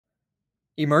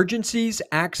Emergencies,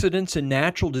 accidents, and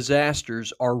natural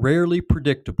disasters are rarely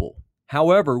predictable.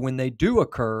 However, when they do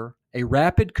occur, a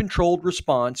rapid, controlled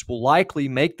response will likely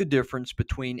make the difference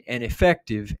between an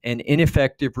effective and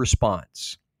ineffective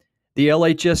response. The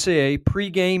LHSAA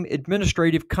Pregame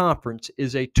Administrative Conference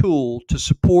is a tool to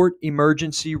support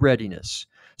emergency readiness.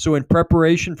 So, in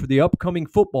preparation for the upcoming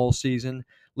football season,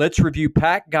 let's review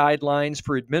PAC guidelines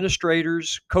for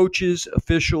administrators, coaches,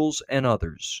 officials, and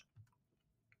others.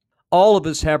 All of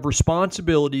us have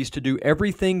responsibilities to do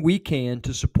everything we can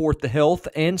to support the health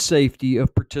and safety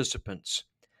of participants.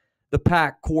 The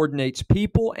PAC coordinates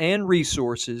people and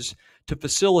resources to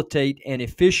facilitate an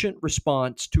efficient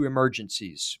response to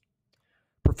emergencies.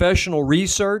 Professional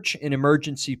research in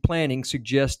emergency planning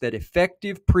suggests that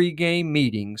effective pregame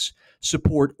meetings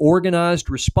support organized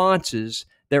responses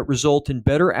that result in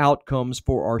better outcomes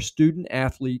for our student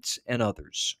athletes and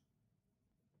others.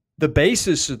 The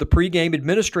basis of the Pregame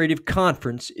Administrative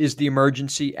Conference is the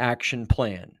Emergency Action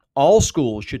Plan. All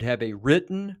schools should have a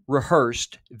written,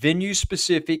 rehearsed,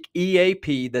 venue-specific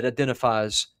EAP that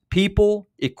identifies people,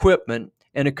 equipment,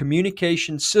 and a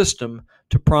communication system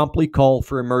to promptly call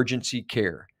for emergency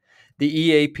care. The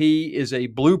EAP is a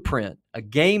blueprint, a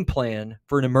game plan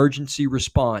for an emergency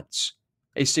response.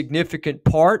 A significant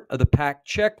part of the PAC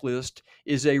checklist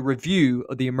is a review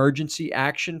of the Emergency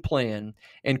Action Plan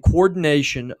and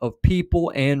coordination of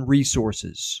people and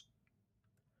resources.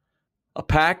 A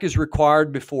PAC is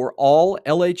required before all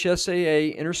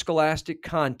LHSAA interscholastic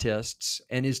contests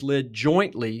and is led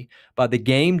jointly by the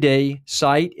game day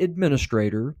site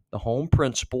administrator, the home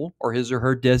principal or his or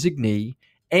her designee,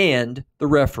 and the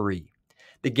referee.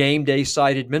 The game day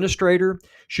site administrator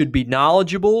should be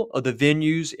knowledgeable of the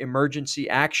venue's emergency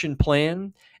action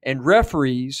plan, and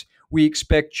referees, we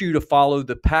expect you to follow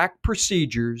the PAC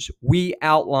procedures we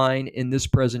outline in this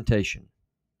presentation.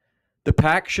 The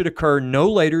PAC should occur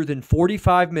no later than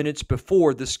 45 minutes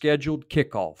before the scheduled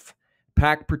kickoff.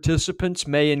 PAC participants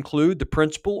may include the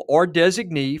principal or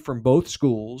designee from both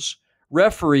schools,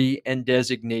 referee and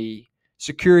designee,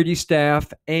 security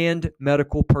staff, and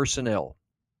medical personnel.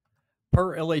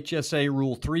 Per LHSA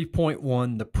Rule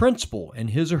 3.1, the principal and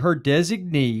his or her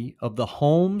designee of the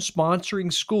home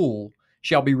sponsoring school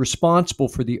shall be responsible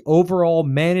for the overall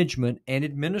management and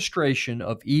administration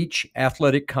of each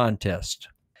athletic contest.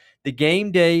 The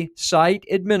game day site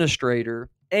administrator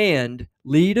and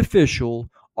lead official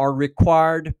are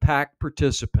required PAC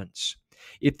participants.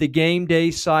 If the game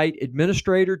day site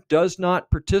administrator does not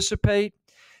participate,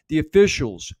 the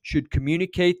officials should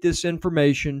communicate this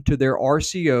information to their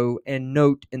RCO and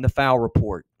note in the FOUL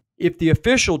report. If the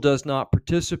official does not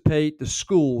participate, the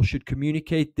school should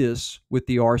communicate this with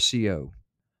the RCO.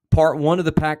 Part 1 of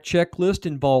the PAC checklist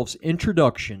involves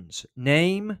introductions,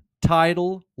 name,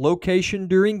 title, location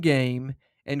during game,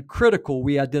 and critical,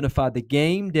 we identify the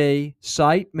game day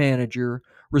site manager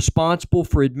responsible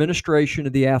for administration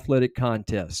of the athletic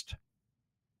contest.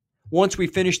 Once we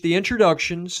finish the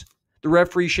introductions, the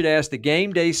referee should ask the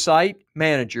game day site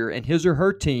manager and his or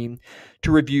her team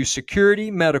to review security,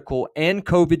 medical, and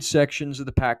COVID sections of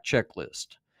the PAC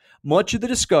checklist. Much of the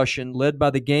discussion, led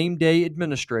by the game day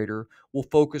administrator, will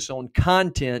focus on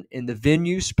content in the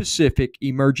venue-specific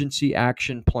emergency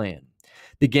action plan.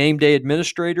 The game day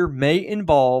administrator may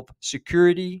involve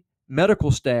security, medical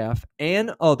staff,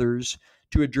 and others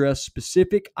to address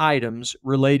specific items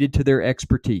related to their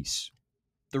expertise.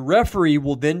 The referee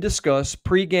will then discuss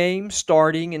pregame,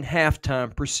 starting, and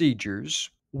halftime procedures,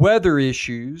 weather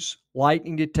issues,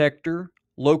 lightning detector,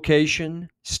 location,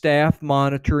 staff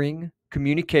monitoring,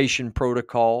 communication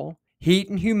protocol, heat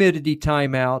and humidity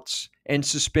timeouts, and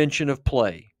suspension of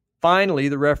play. Finally,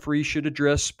 the referee should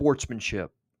address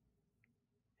sportsmanship.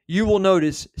 You will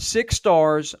notice 6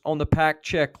 stars on the PAC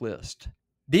checklist.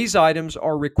 These items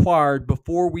are required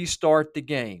before we start the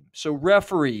game. So,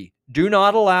 referee, do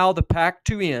not allow the PAC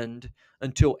to end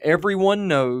until everyone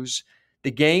knows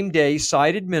the game day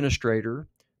site administrator,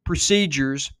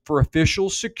 procedures for official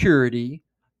security,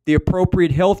 the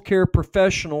appropriate healthcare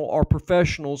professional or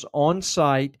professionals on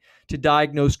site to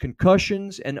diagnose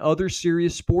concussions and other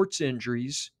serious sports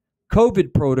injuries,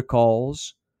 COVID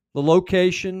protocols, the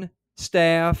location,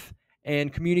 staff,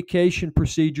 and communication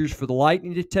procedures for the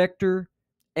lightning detector,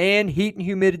 and heat and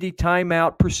humidity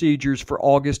timeout procedures for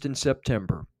August and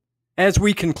September. As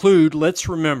we conclude, let's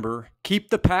remember, keep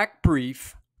the PAC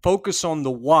brief, focus on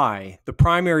the why, the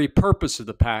primary purpose of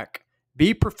the PAC,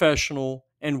 be professional,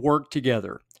 and work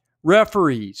together.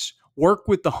 Referees, work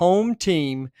with the home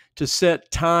team to set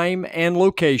time and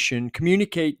location,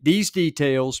 communicate these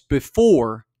details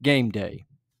before game day.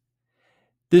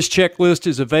 This checklist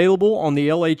is available on the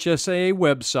LHSAA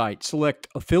website. Select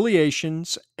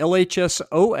Affiliations,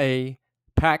 LHSAA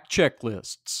PAC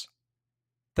checklists.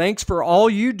 Thanks for all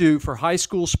you do for high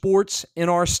school sports in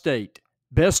our state.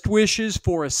 Best wishes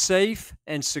for a safe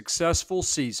and successful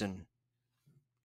season.